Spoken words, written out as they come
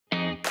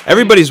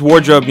Everybody's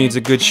wardrobe needs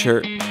a good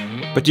shirt,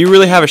 but do you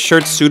really have a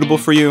shirt suitable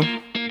for you?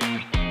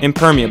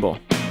 Impermeable.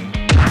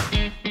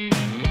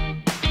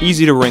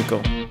 Easy to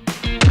wrinkle.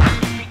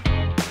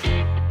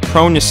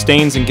 Prone to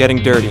stains and getting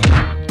dirty.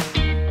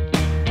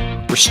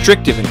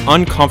 Restrictive and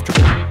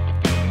uncomfortable.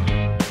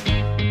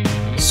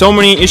 So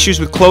many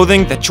issues with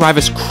clothing that drive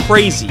us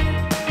crazy.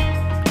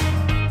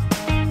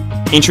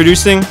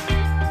 Introducing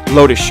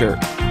Lotushirt.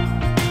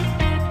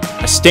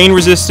 A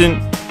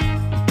stain-resistant,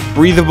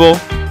 breathable,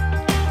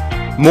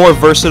 more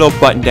versatile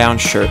button-down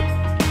shirt.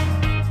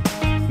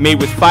 Made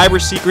with Fiber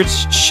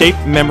Secrets Shape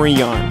Memory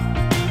yarn.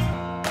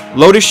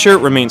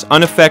 Lotushirt remains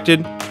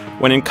unaffected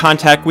when in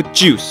contact with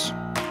juice,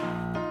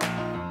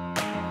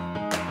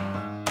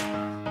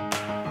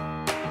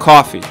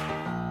 coffee,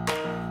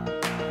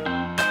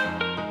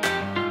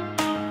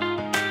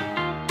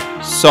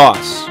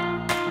 sauce,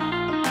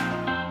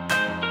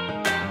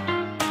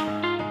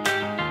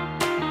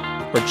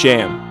 or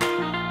jam.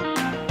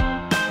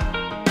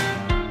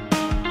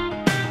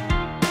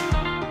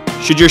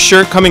 Should your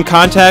shirt come in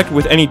contact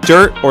with any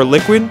dirt or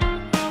liquid,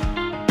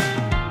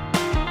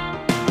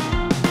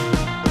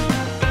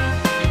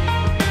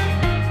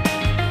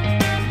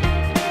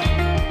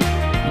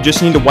 you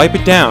just need to wipe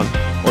it down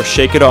or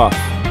shake it off.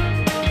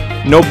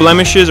 No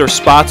blemishes or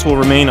spots will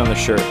remain on the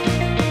shirt.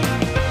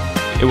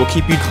 It will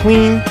keep you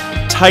clean,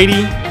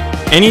 tidy,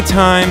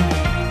 anytime,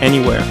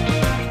 anywhere.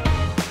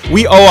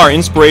 We owe our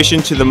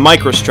inspiration to the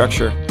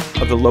microstructure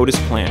of the lotus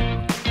plant.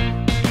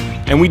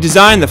 And we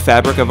designed the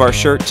fabric of our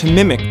shirt to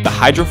mimic the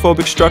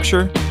hydrophobic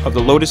structure of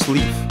the lotus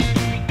leaf.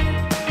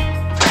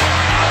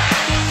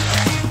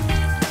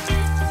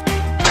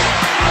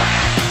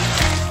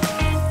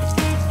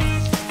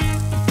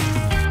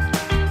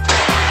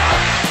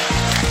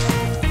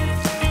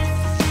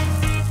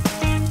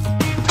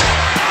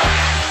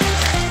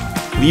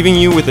 Leaving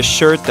you with a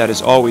shirt that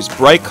is always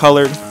bright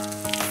colored,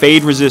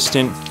 fade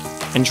resistant,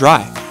 and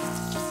dry.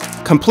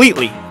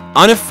 Completely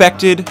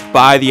unaffected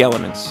by the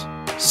elements.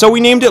 So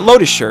we named it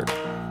Lotushirt.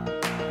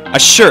 A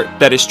shirt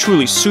that is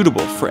truly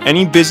suitable for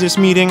any business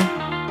meeting,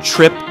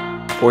 trip,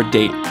 or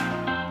date.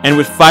 And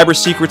with Fiber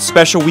Secret's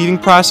special weaving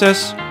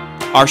process,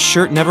 our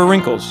shirt never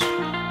wrinkles.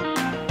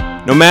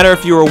 No matter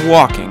if you are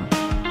walking,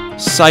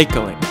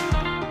 cycling,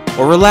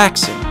 or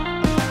relaxing,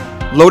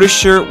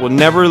 Lotushirt will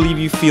never leave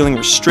you feeling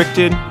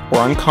restricted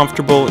or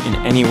uncomfortable in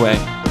any way.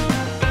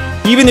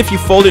 Even if you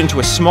fold it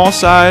into a small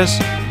size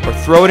or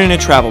throw it in a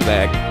travel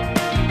bag.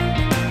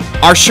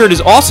 Our shirt is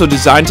also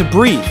designed to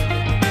breathe.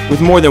 With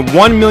more than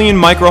 1 million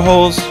micro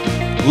holes,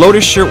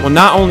 Lotushirt will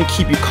not only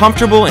keep you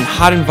comfortable in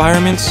hot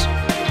environments,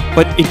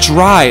 but it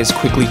dries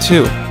quickly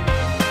too.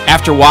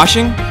 After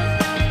washing,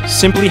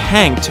 simply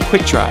hang to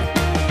quick dry.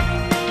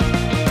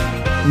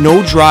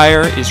 No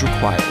dryer is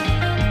required.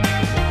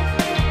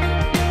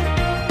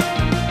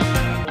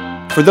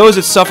 For those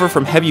that suffer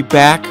from heavy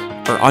back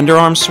or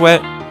underarm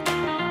sweat,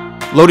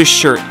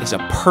 Lotushirt is a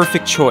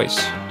perfect choice.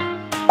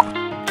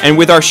 And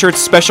with our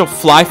shirt's special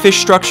fly fish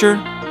structure,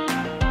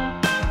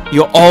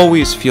 you'll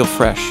always feel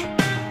fresh.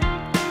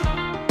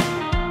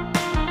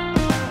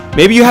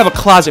 Maybe you have a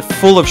closet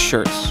full of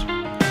shirts,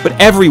 but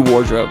every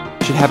wardrobe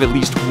should have at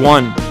least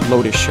one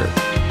Lotushirt.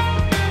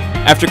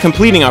 After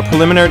completing our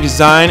preliminary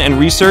design and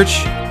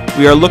research,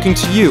 we are looking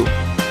to you,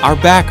 our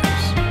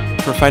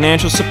backers, for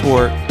financial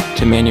support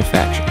to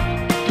manufacture.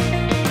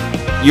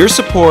 Your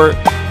support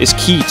is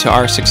key to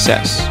our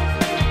success.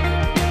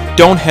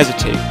 Don't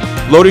hesitate.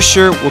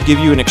 Lotushirt will give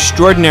you an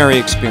extraordinary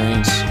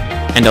experience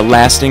and a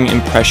lasting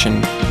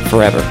impression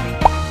forever.